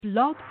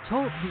Blog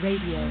Talk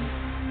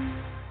Radio.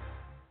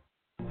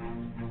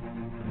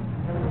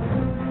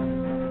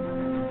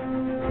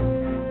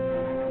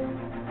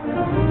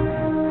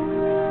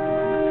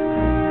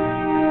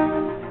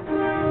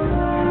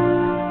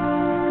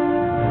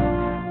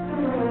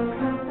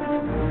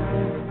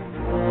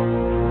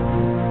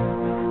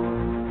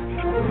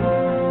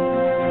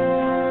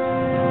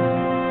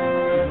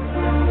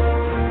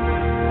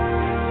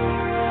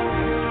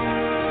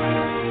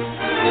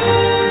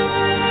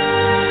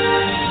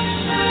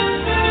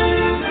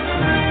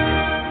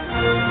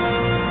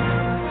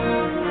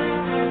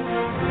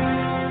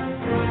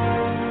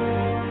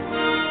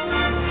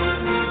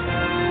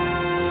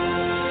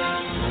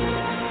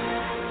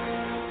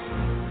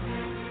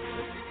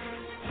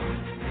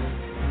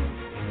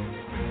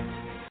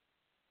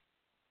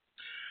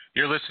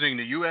 You're listening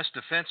to U.S.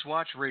 Defense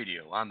Watch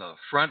Radio on the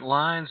front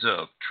lines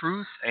of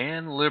truth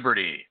and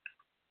liberty.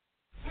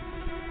 I'm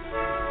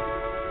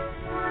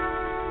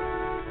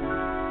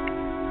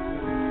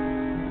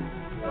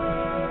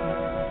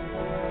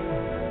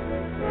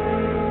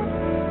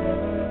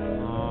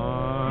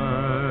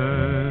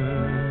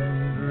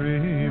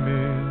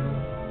dreaming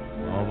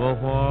of a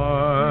white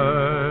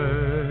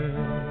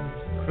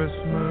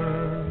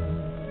Christmas,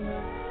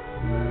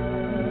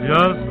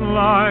 just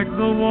like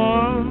the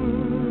one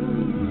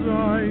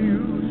I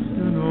used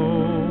to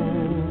know,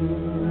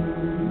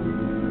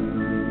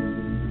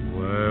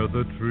 where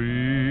the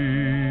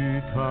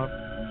treetops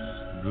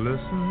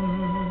glisten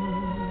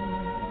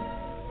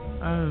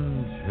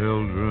and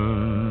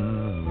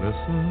children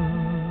listen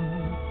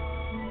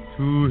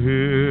to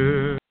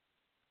hear.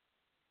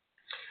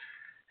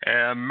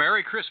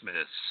 Merry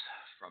Christmas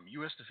from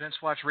U.S. Defense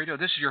Watch Radio.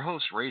 This is your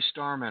host, Ray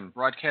Starmann,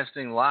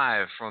 broadcasting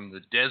live from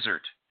the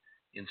desert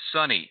in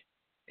sunny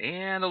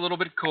and a little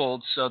bit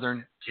cold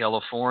Southern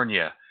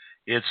California.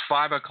 It's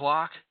 5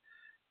 o'clock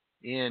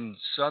in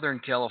Southern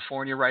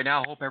California right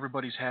now. Hope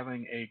everybody's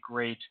having a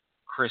great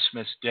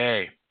Christmas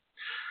day.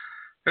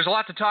 There's a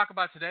lot to talk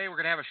about today. We're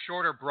going to have a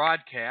shorter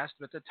broadcast,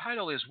 but the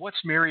title is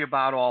What's Merry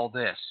About All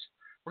This?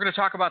 We're going to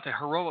talk about the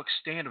heroic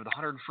stand of the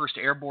 101st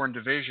Airborne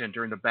Division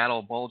during the Battle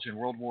of Bulge in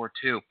World War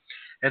II,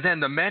 and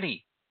then the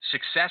many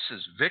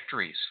successes,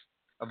 victories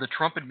of the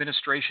Trump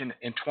administration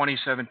in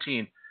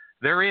 2017.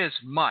 There is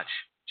much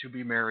to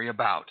be merry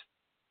about.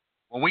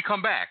 When we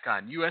come back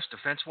on U.S.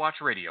 Defense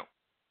Watch Radio.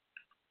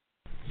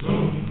 He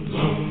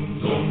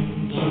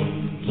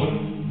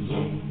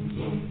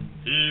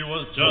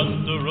was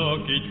just a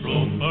rookie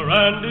trooper,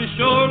 and he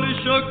surely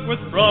shook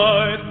with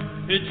pride.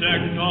 He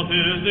checked all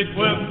his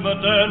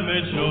equipment and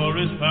made sure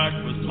his pack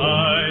was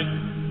tight.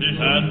 He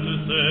had to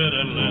sit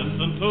and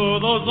listen to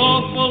those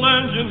awful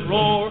engines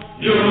roar.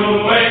 You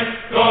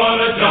ain't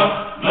gonna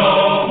jump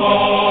no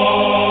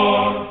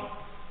more.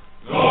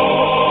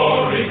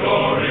 Glory,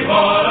 glory,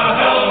 what a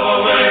hell of a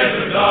way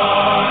to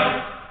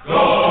die.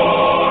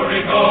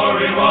 Glory,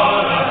 glory,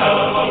 what a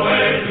hell of a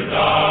way to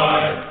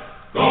die.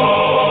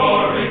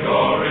 Glory,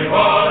 glory,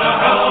 what a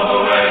hell of a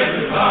way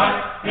to die.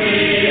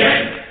 He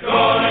ain't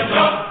gonna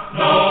jump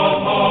no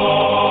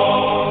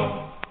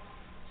more.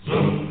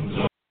 Zoom,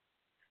 zoom.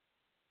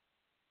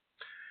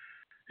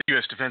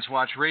 U.S. Defense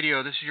Watch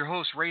Radio. This is your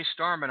host, Ray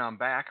Starmann. I'm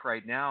back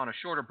right now on a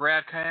shorter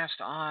broadcast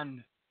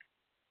on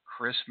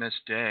Christmas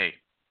Day.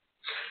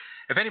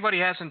 If anybody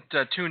hasn't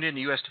tuned in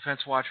to U.S.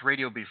 Defense Watch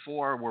Radio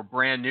before, we're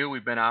brand new.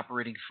 We've been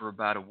operating for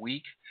about a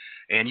week.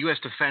 And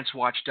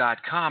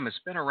USDefenseWatch.com has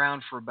been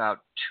around for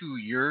about 2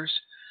 years.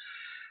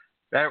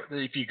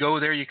 If you go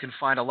there, you can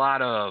find a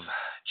lot of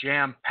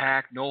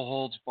jam-packed,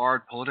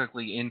 no-holds-barred,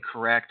 politically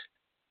incorrect,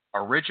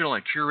 original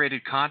and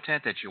curated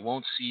content that you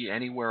won't see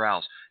anywhere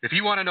else. If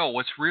you want to know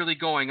what's really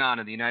going on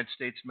in the United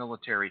States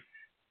military,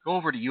 go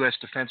over to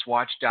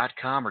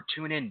USDefenseWatch.com or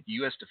tune in to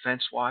U.S.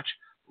 Defense Watch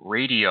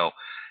Radio.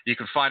 You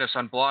can find us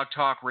on Blog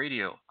Talk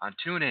Radio, on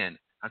TuneIn,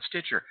 on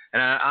Stitcher,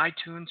 and on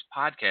iTunes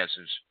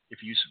podcasters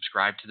if you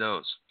subscribe to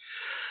those.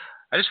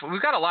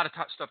 We've got a lot of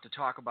stuff to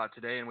talk about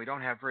today, and we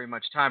don't have very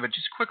much time, but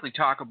just quickly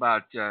talk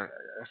about a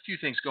few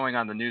things going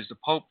on in the news. The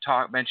Pope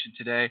mentioned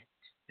today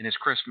in his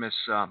Christmas,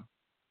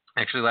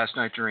 actually last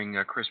night during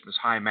Christmas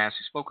High Mass,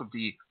 he spoke of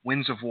the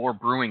winds of war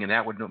brewing, and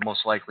that would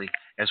most likely,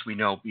 as we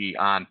know, be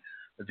on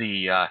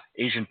the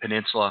Asian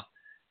Peninsula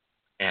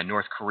and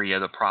North Korea,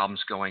 the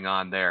problems going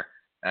on there.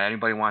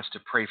 Anybody wants to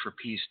pray for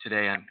peace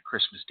today on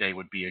Christmas Day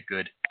would be a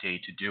good day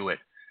to do it.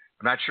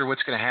 I'm not sure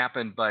what's going to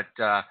happen, but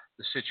the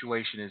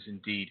situation is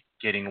indeed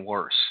getting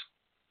worse.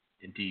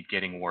 Indeed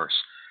getting worse.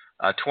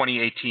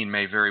 2018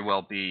 may very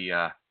well be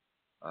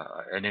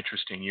an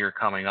interesting year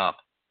coming up.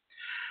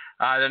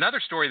 Another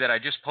story that I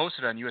just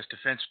posted on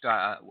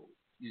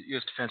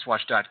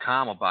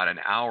USDefenseWatch.com about an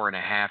hour and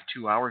a half,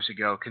 2 hours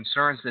ago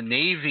concerns the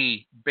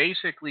Navy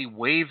basically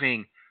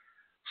waiving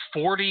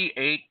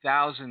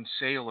 48,000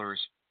 sailors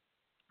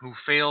who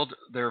failed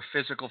their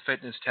physical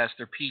fitness test,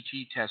 their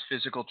PT test,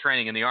 physical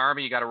training. In the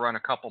Army, you got to run a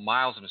couple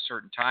miles in a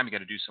certain time. You got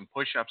to do some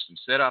push-ups and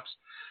sit-ups.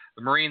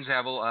 The Marines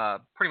have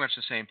pretty much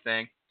the same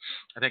thing.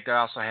 I think they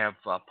also have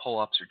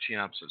pull-ups or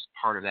chin-ups as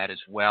part of that as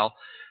well.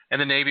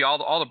 and the Navy,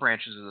 all the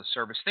branches of the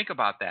service. Think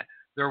about that.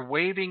 They're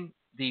waiving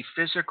the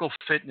physical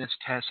fitness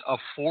tests of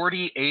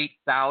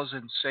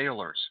 48,000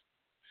 sailors.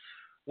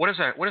 What does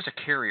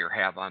a carrier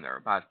have on there?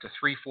 About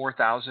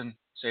 4,000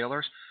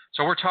 sailors.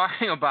 So we're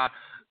talking about,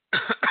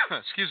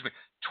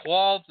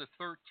 12 to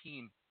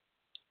 13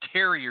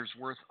 carriers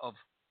worth of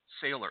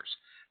sailors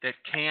that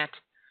can't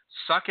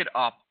suck it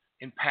up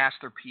and pass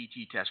their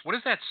PT test. What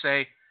does that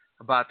say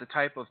about the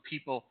type of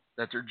people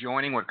that they're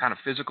joining, what kind of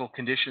physical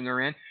condition they're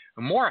in?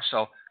 And more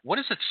so, what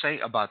does it say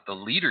about the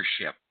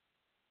leadership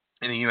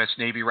in the U.S.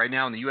 Navy right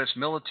now, in the U.S.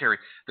 military?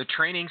 The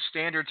training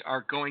standards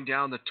are going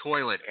down the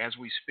toilet as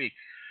we speak.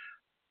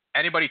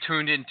 Anybody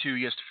tuned into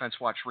U.S. Defense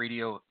Watch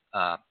Radio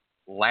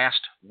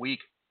last week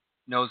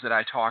knows that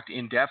I talked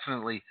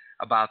indefinitely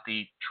about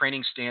the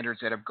training standards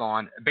that have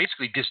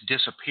basically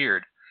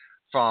disappeared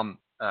from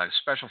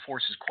Special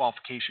Forces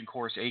Qualification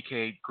Course,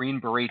 aka Green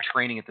Beret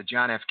training at the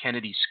John F.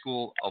 Kennedy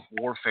School of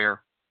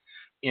Warfare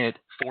at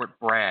Fort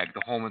Bragg,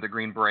 the home of the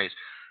Green Berets.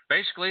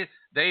 Basically,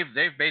 they've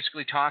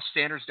basically tossed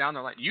standards down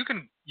the line.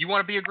 You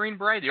want to be a Green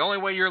Beret? The only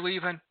way you're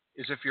leaving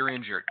is if you're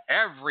injured.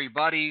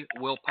 Everybody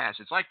will pass.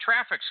 It's like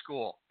traffic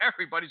school.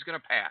 Everybody's going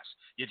to pass.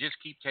 You just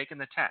keep taking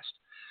the test.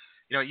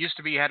 You know, it used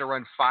to be you had to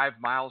run 5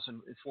 miles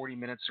in 40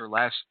 minutes or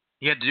less.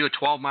 You had to do a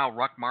 12-mile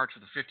ruck march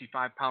with a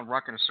 55-pound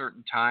ruck in a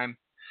certain time.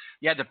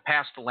 You had to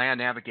pass the land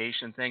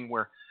navigation thing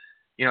where,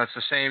 you know, it's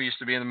the same. It used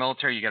to be in the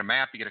military. You get a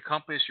map, you get a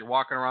compass, you're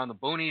walking around the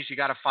boonies. You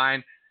got to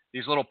find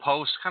these little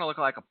posts, kind of look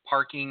like a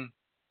parking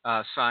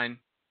sign,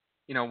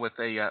 you know, with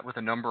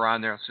a number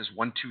on there. It says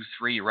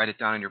 123. You write it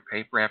down in your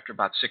paper after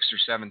about 6 or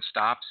 7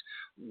 stops,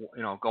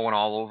 you know, going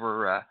all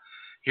over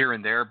here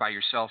and there by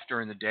yourself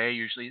during the day.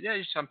 Usually,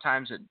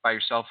 sometimes by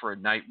yourself or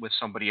at night with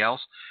somebody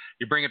else.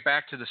 You bring it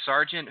back to the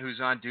sergeant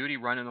who's on duty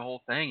running the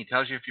whole thing. He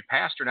tells you if you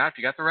passed or not, if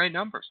you got the right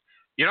numbers.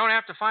 You don't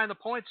have to find the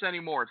points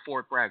anymore at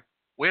Fort Bragg.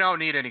 We don't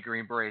need any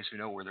Green Berets who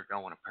know where they're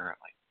going,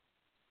 apparently.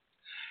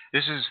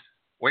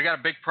 We got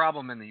a big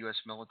problem in the U.S.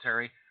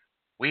 military.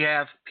 We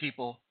have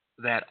people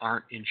that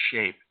aren't in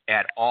shape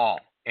at all,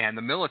 and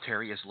the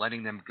military is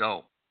letting them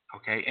go,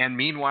 okay? And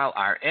meanwhile,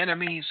 our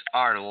enemies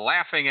are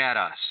laughing at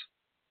us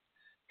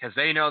because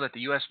they know that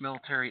the U.S.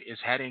 military is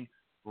heading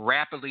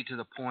rapidly to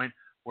the point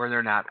where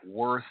they're not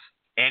worth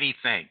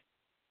anything.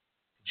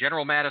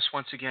 General Mattis,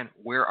 once again,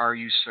 where are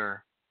you,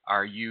 sir?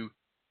 Are you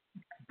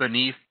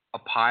beneath a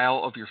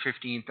pile of your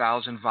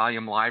 15,000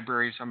 volume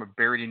libraries? I'm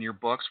buried in your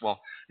books. Well,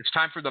 it's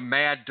time for the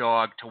mad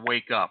dog to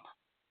wake up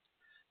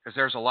because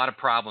there's a lot of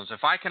problems.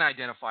 If I can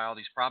identify all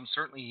these problems,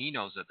 certainly he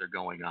knows that they're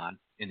going on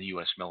in the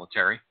U.S.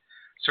 military.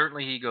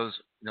 Certainly he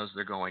knows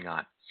they're going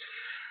on.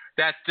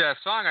 That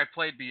song I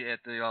played at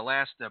the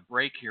last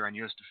break here on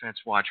U.S. Defense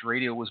Watch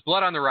Radio was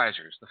Blood on the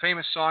Risers, the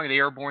famous song of the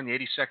Airborne, the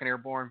 82nd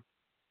Airborne.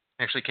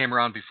 Actually came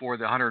around before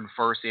the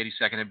 101st. The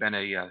 82nd had been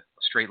a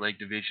straight-leg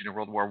division in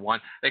World War I.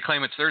 They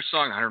claim it's their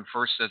song. The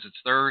 101st says it's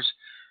theirs.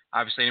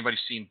 Obviously, anybody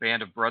seen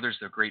Band of Brothers,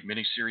 the great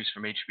miniseries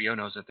from HBO,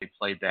 knows that they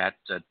played that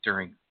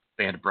during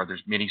Band of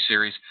Brothers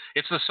miniseries.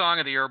 It's the song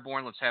of the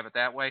Airborne. Let's have it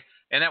that way.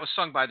 And that was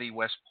sung by the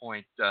West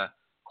Point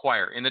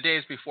Choir in the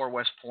days before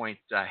West Point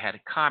had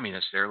a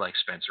communist there like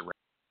Spencer Ray,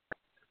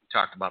 we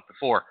talked about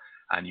before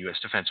on U.S.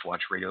 Defense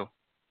Watch Radio.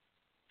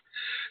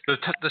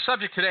 The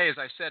subject today, as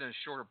I said in a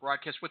shorter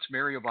broadcast, what's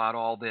merry about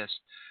all this?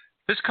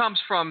 This comes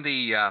from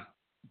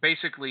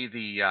basically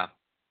the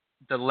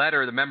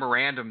letter, the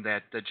memorandum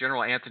that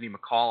General Anthony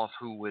McAuliffe,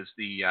 who was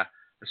the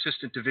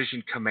Assistant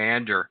Division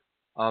Commander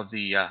of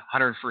the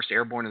 101st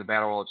Airborne in the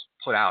Battle Worlds,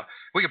 put out.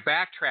 We could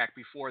backtrack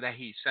before that.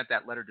 He sent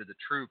that letter to the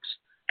troops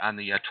on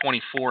the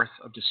 24th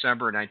of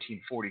December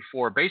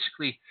 1944.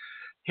 Basically,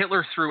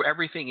 Hitler threw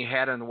everything he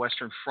had on the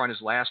Western Front.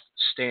 His last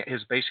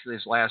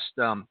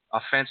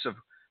offensive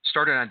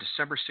started on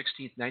December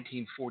 16,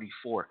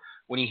 1944,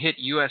 when he hit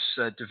U.S.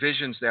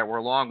 divisions that were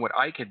along what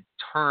Ike had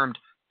termed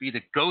be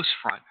the Ghost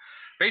Front.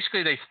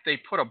 Basically, they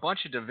put a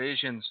bunch of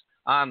divisions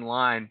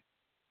online,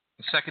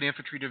 the 2nd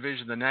Infantry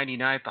Division, the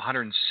 99th, the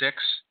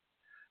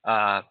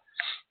 106th,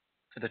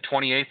 the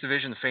 28th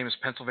Division, the famous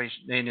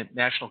Pennsylvania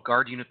National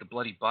Guard unit, the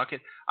Bloody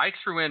Bucket. Ike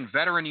threw in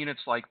veteran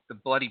units like the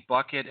Bloody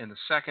Bucket and the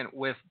 2nd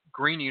with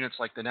green units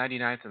like the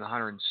 99th and the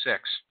 106th.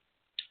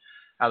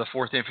 The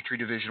 4th Infantry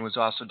Division was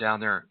also down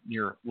there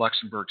near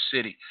Luxembourg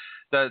City.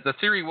 The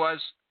theory was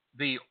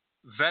the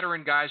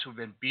veteran guys who have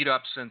been beat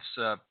up since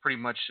pretty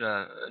much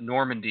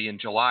Normandy in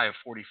July of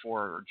 44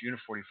 or June of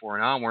 44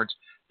 and onwards,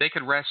 they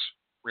could rest,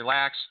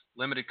 relax,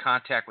 limited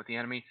contact with the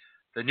enemy.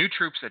 The new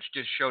troops that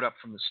just showed up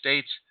from the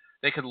States,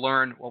 they could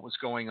learn what was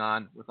going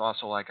on with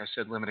also, like I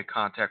said, limited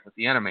contact with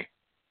the enemy.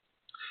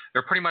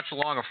 They're pretty much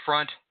along a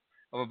front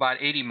of about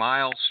 80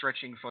 miles,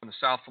 stretching from the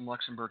south from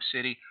Luxembourg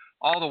City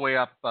all the way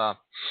up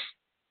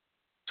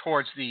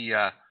towards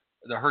the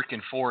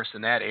Hurtgen Forest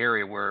in that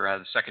area where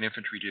the 2nd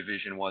Infantry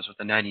Division was with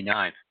the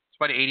 99th. It's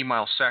about an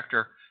 80-mile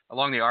sector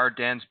along the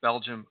Ardennes,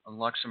 Belgium, and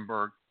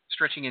Luxembourg,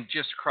 stretching in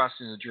just across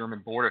the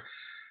German border.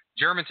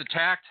 Germans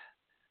attacked.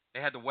 They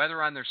had the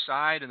weather on their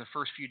side in the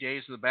first few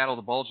days of the Battle of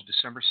the Bulge,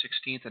 December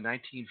 16th of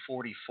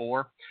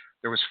 1944.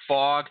 There was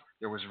fog,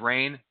 there was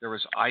rain, there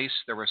was ice,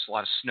 there was a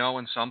lot of snow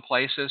in some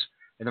places,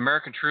 and the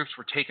American troops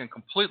were taken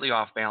completely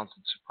off balance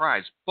and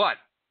surprised. But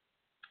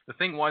the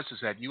thing was is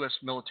that U.S.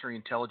 military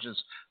intelligence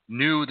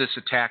knew this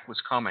attack was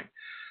coming.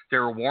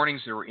 There were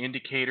warnings, there were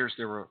indicators,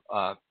 there were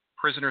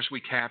prisoners we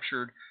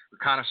captured,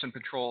 reconnaissance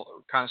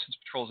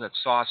patrols that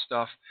saw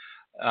stuff,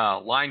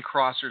 line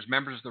crossers,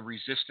 members of the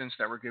resistance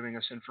that were giving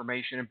us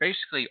information, and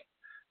basically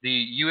the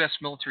U.S.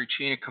 military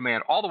chain of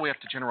command, all the way up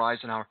to General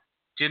Eisenhower,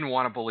 didn't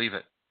want to believe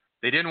it.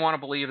 They didn't want to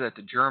believe that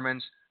the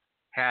Germans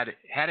had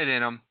it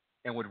in them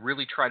and would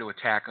really try to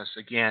attack us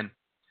again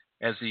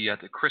as the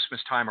Christmas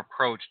time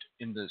approached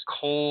in the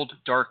cold,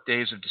 dark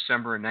days of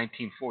December in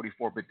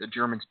 1944. But the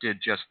Germans did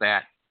just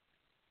that.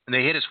 And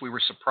they hit us. We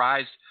were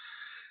surprised.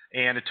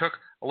 And it took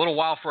a little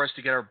while for us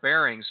to get our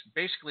bearings.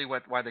 Basically,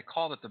 why they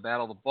called it the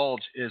Battle of the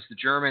Bulge is the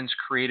Germans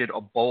created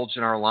a bulge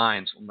in our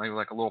lines, maybe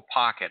like a little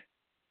pocket.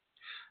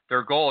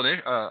 Their goal,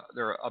 their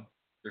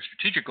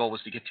strategic goal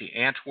was to get to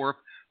Antwerp.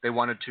 They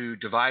wanted to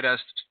divide us,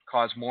 to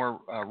cause more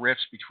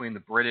rifts between the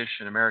British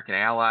and American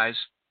allies.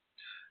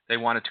 They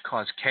wanted to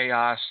cause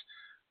chaos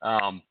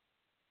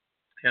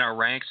in our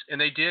ranks, and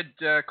they did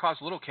cause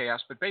a little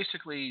chaos. But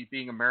basically,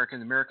 being American,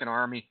 the American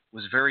Army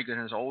was very good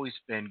and has always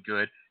been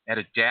good at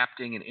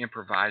adapting and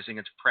improvising.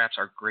 It's perhaps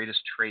our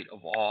greatest trait of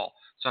all,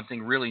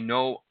 something really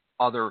no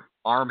other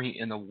army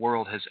in the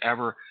world has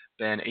ever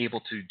been able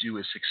to do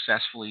as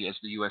successfully as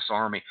the U.S.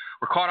 Army.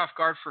 We're caught off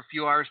guard for a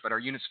few hours, but our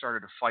unit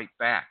started to fight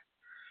back.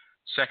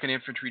 2nd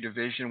Infantry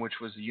Division, which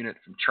was the unit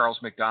from Charles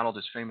McDonald,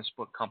 his famous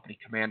book, Company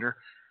Commander,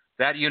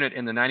 that unit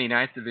in the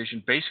 99th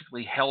Division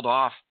basically held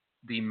off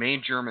the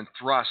main German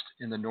thrust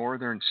in the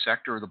northern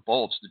sector of the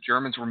Bulge. The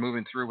Germans were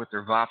moving through with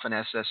their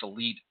Waffen-SS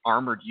elite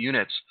armored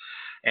units,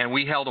 and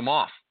we held them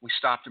off. We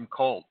stopped them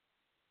cold.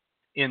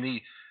 In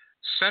the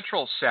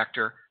central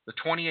sector, the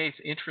 28th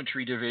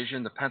Infantry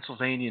Division, the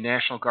Pennsylvania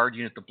National Guard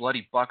unit, the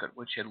Bloody Bucket,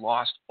 which had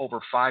lost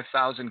over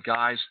 5,000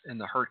 guys in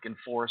the Hurtgen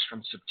Forest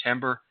from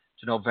September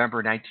to November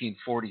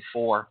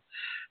 1944,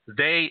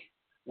 they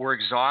were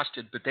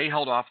exhausted, but they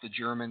held off the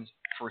Germans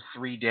for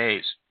 3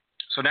 days.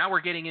 So now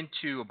we're getting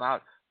into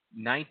about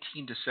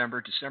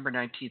December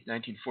 19th,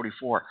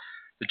 1944.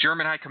 The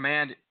German High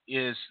Command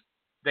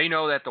they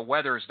know that the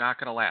weather is not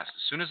going to last.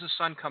 As soon as the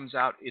sun comes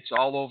out, it's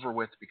all over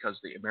with because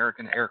the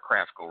American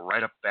aircraft go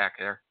right up back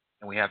there,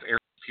 and we have air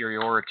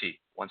superiority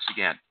once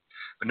again.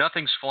 But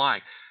nothing's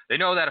flying. They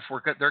know that if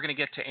they're going to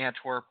get to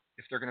Antwerp,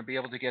 if they're going to be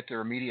able to get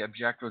their immediate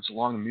objectives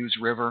along the Meuse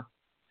River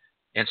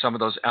and some of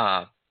those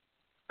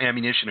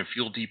ammunition and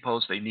fuel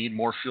depots, they need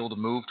more fuel to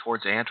move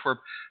towards Antwerp.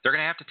 They're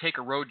going to have to take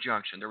a road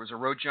junction. There was a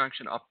road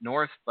junction up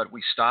north, but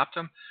we stopped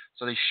them.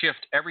 So they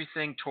shift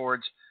everything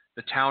towards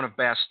the town of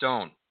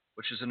Bastogne,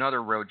 which is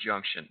another road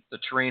junction. The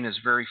terrain is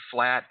very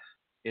flat.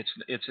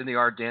 It's in the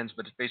Ardennes,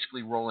 but it's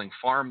basically rolling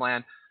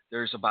farmland.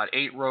 There's about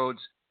 8 roads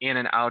in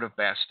and out of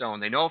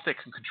Bastogne. They know if they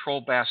can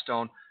control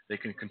Bastogne, they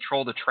can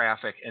control the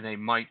traffic, and they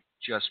might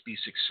just be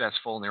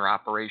successful in their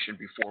operation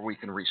before we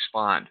can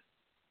respond.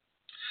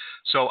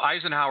 So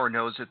Eisenhower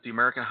knows it. The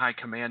American High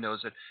Command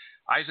knows it.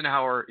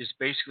 Eisenhower is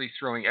basically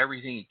throwing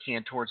everything he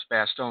can towards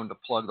Bastogne to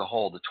plug the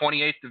hole. The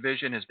 28th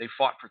Division, they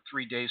fought for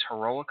 3 days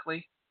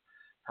heroically,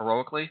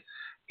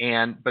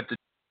 but the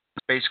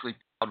basically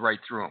plowed right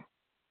through them.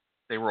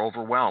 They were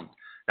overwhelmed.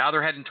 Now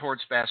they're heading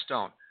towards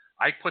Bastogne.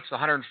 Ike puts the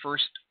 101st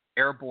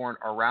Airborne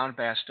around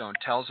Bastogne,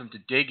 tells them to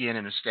dig in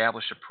and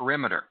establish a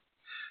perimeter.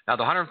 Now,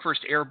 the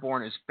 101st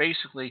Airborne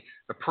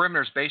the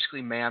perimeter is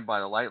basically manned by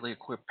the lightly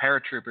equipped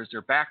paratroopers.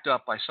 They're backed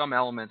up by some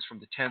elements from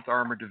the 10th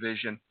Armored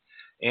Division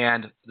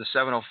and the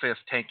 705th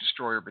Tank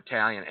Destroyer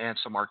Battalion and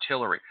some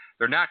artillery.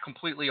 They're not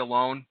completely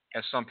alone,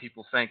 as some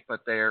people think,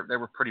 but they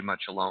were pretty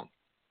much alone.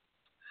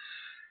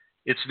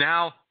 It's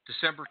now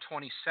December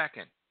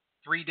 22nd,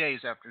 3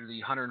 days after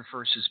the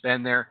 101st has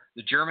been there.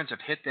 The Germans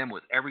have hit them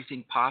with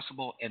everything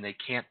possible, and they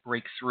can't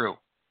break through.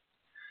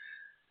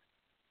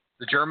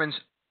 The Germans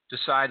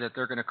decide that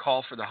they're going to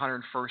call for the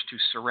 101st to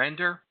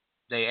surrender.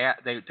 They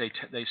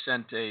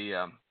sent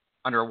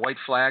under a white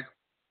flag.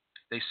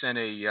 They sent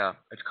a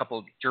couple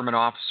of German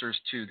officers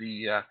through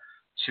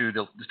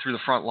the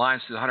front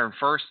lines to the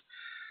 101st.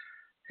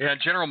 And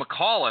General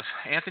McAuliffe,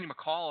 Anthony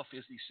McAuliffe,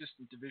 is the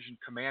assistant division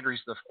commander.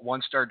 He's the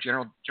one-star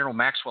General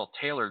Maxwell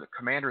Taylor, the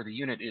commander of the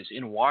unit, is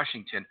in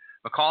Washington.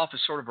 McAuliffe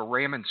is sort of a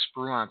Raymond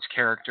Spruance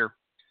character,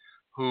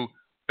 who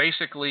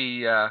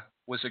basically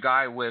was a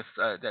guy with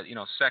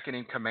second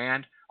in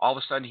command. All of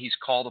a sudden, he's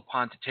called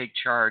upon to take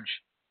charge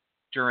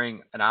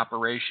during an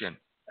operation,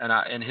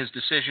 and his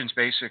decisions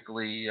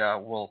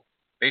will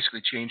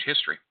change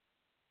history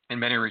in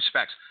many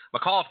respects.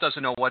 McAuliffe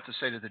doesn't know what to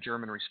say to the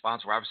German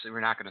response. Well, obviously,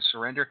 we're not going to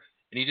surrender,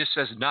 and he just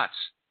says nuts.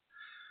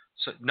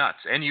 So, nuts,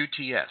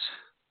 N-U-T-S,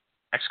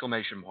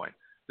 exclamation point.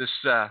 This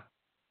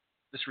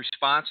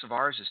response of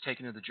ours is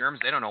taken to the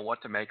Germans. They don't know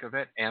what to make of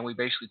it, and we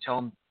basically tell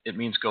them it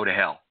means go to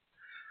hell.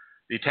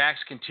 The attacks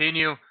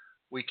continue.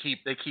 They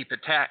keep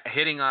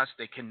hitting us.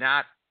 They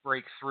cannot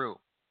break through.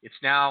 It's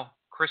now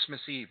Christmas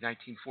Eve,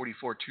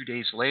 1944, 2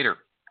 days later.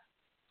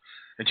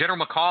 And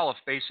General McAuliffe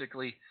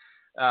basically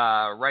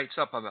writes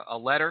up a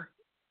letter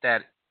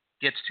that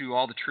gets to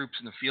all the troops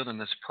in the field in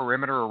this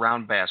perimeter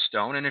around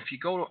Bastogne. And if you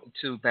go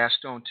to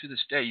Bastogne to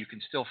this day, you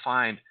can still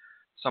find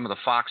some of the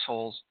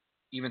foxholes,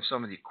 even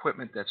some of the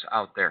equipment that's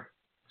out there.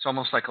 It's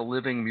almost like a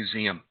living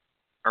museum,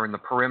 or in the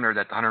perimeter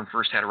that the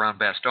 101st had around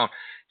Bastogne.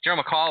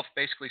 General McAuliffe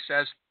basically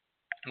says,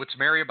 what's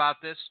merry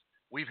about this?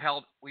 We've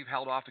held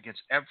off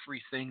against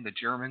everything the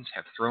Germans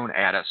have thrown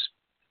at us.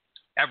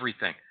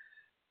 Everything.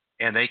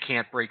 And they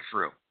can't break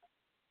through.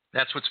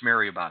 That's what's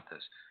merry about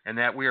this. And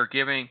that we are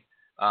giving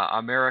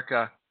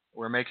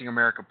we're making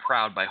America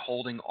proud by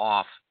holding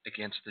off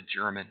against the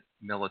German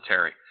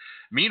military.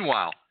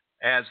 Meanwhile,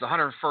 as the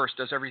 101st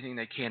does everything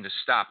they can to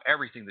stop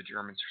everything the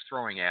Germans are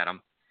throwing at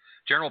them,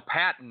 General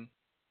Patton,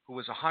 who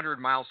was 100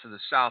 miles to the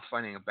south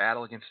fighting a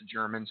battle against the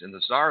Germans in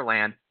the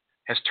Saarland,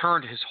 has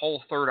turned his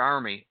whole Third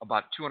Army,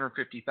 about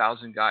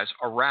 250,000 guys,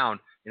 around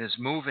and is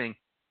moving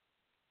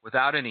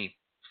without any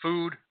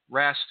food,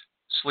 rest,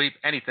 sleep,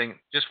 anything,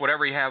 just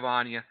whatever you have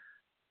on you,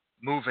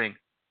 moving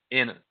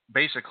in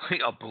basically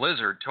a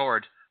blizzard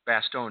toward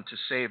Bastogne to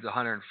save the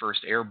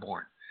 101st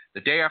Airborne.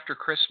 The day after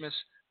Christmas,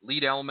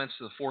 lead elements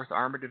of the 4th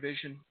Armored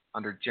Division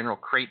under General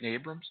Creighton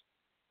Abrams,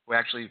 who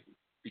actually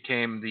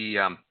became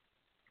the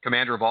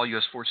commander of all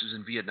U.S. forces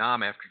in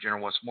Vietnam after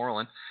General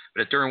Westmoreland.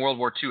 But during World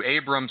War II,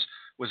 Abrams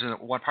was in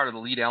one part of the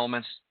lead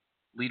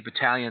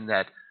battalion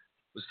that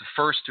was the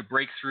first to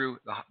break through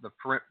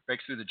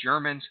the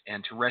Germans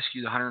and to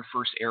rescue the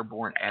 101st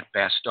Airborne at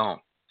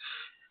Bastogne.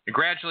 And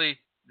gradually,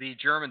 the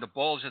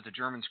Bulge that the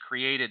Germans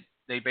created,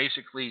 they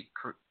basically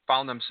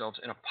found themselves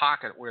in a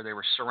pocket where they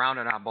were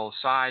surrounded on both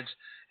sides.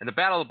 And the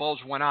Battle of the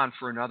Bulge went on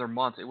for another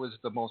month. It was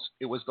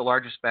the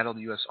largest battle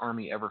the U.S.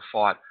 Army ever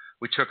fought.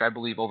 We took, I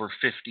believe, over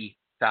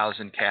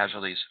 50,000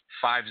 casualties.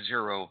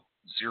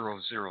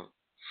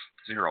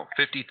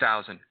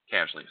 50,000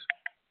 casualties.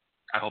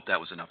 I hope that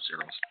was enough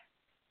zeros.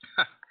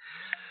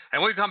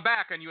 And when we come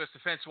back on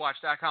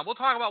USDefenseWatch.com, we'll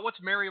talk about what's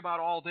merry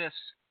about all this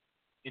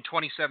in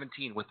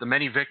 2017 with the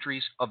many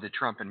victories of the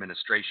Trump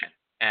administration.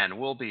 And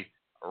we'll be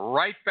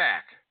right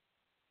back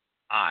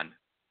on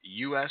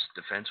U.S.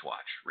 Defense Watch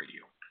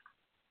Radio.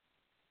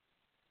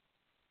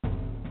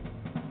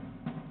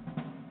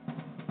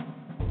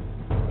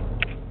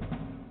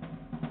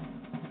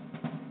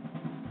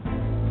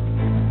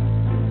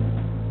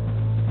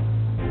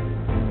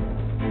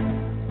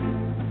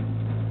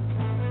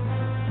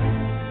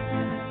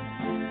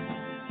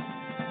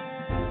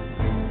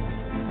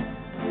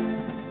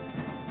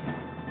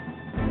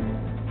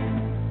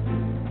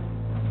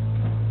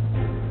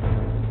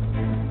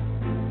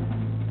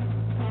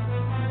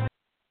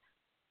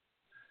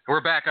 We're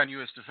back on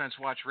U.S. Defense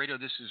Watch Radio.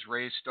 This is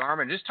Ray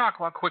Starmann. Just talk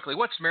about quickly,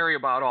 what's merry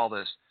about all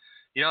this?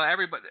 You know,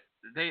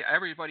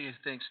 everybody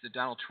thinks that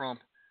Donald Trump,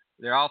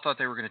 they all thought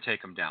they were going to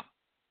take him down.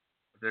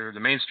 The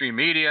mainstream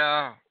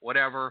media,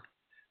 whatever,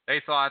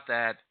 they thought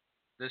that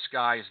this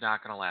guy is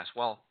not going to last.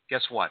 Well,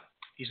 guess what?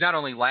 He's not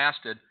only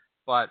lasted,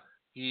 but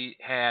he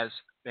has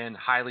been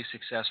highly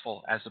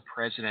successful as the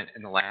president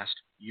in the last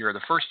year.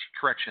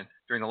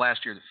 During the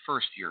last year, the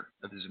first year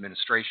of his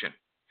administration.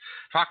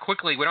 Talk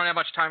quickly. We don't have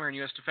much time here in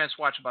U.S. Defense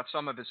Watch about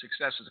some of his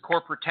successes. The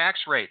corporate tax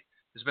rate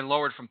has been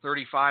lowered from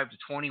 35 to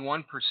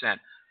 21%.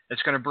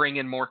 It's going to bring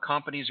in more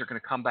companies that are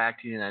going to come back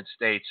to the United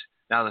States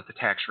now that the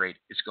tax rate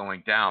is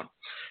going down.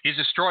 He's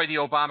destroyed the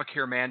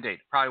Obamacare mandate,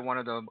 probably one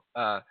of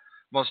the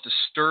most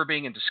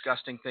disturbing and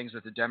disgusting things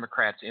that the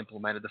Democrats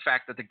implemented, the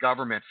fact that the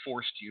government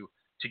forced you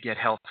to get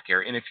health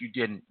care, and if you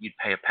didn't, you'd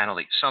pay a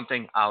penalty,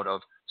 something out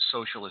of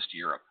socialist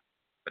Europe.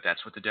 But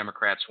that's what the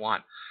Democrats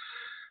want.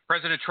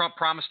 President Trump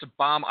promised to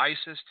bomb ISIS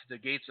to the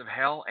gates of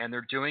hell, and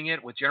they're doing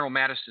it with General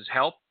Mattis's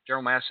help.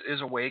 General Mattis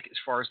is awake as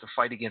far as the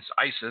fight against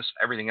ISIS.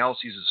 Everything else,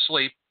 he's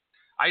asleep.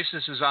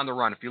 ISIS is on the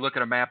run. If you look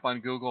at a map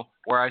on Google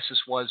where ISIS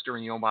was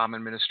during the Obama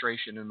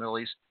administration in the Middle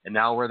East and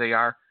now where they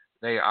are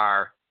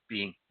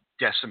being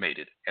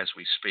decimated as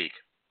we speak.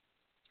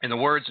 In the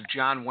words of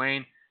John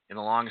Wayne in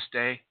The Longest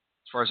Day,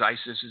 as far as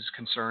ISIS is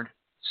concerned,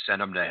 send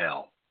them to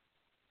hell.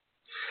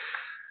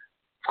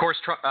 Of course,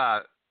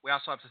 we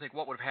also have to think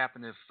what would have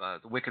happened if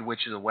the Wicked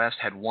Witch of the West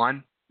had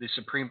won. The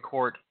Supreme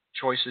Court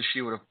choices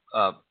the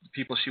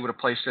people she would have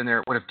placed in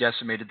there would have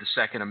decimated the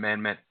Second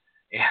Amendment,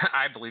 and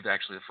I believe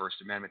actually the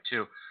First Amendment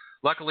too.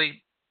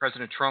 Luckily,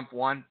 President Trump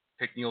won,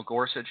 picked Neil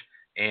Gorsuch,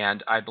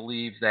 and I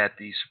believe that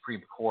the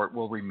Supreme Court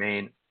will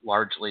remain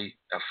largely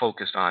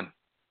focused on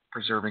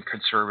preserving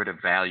conservative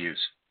values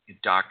and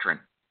doctrine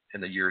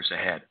in the years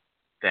ahead.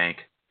 Thank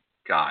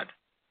God.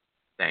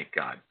 Thank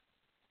God.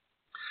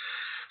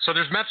 So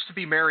there's much to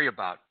be merry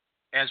about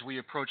as we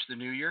approach the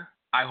new year.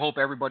 I hope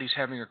everybody's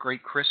having a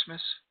great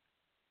Christmas.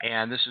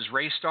 And this is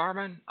Ray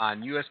Starmann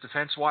on U.S.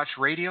 Defense Watch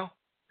Radio,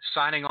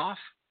 signing off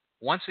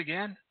once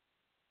again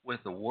with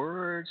the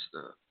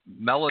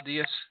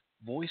melodious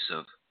voice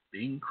of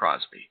Bing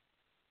Crosby.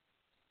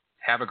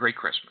 Have a great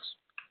Christmas.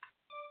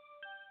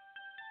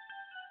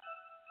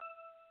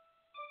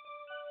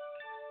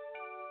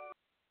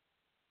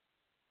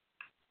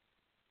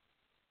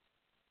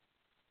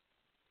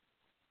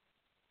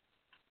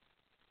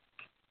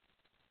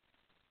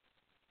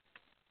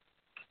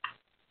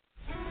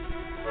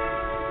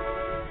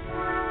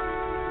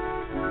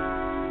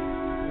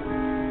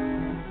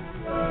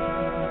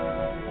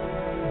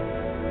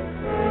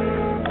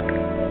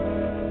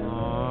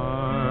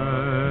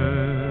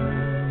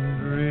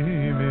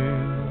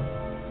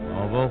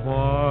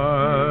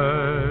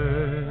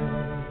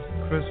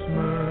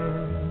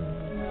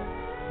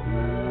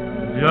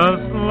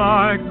 just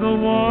like the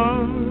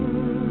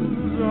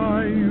ones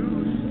I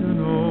used to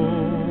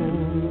know,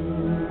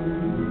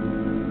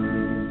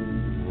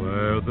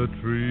 where the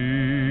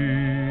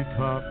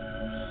treetops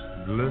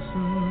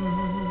glisten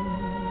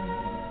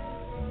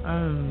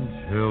and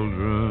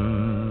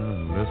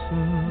children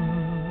listen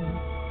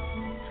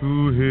to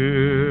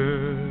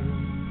hear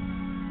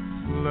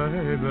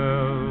sleigh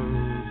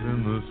bells in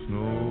the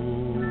snow.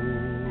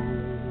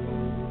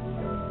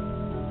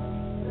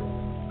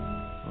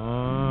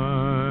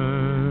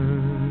 I'm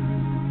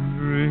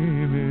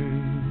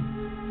dreaming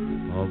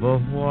of a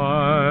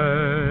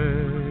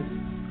white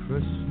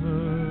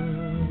Christmas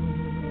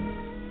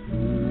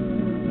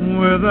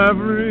with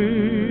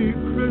every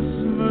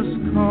Christmas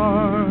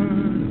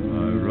card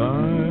I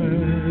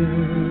write.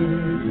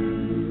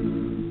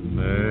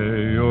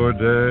 May your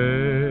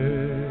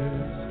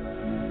days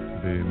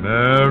be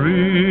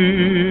merry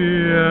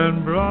and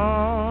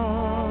bright.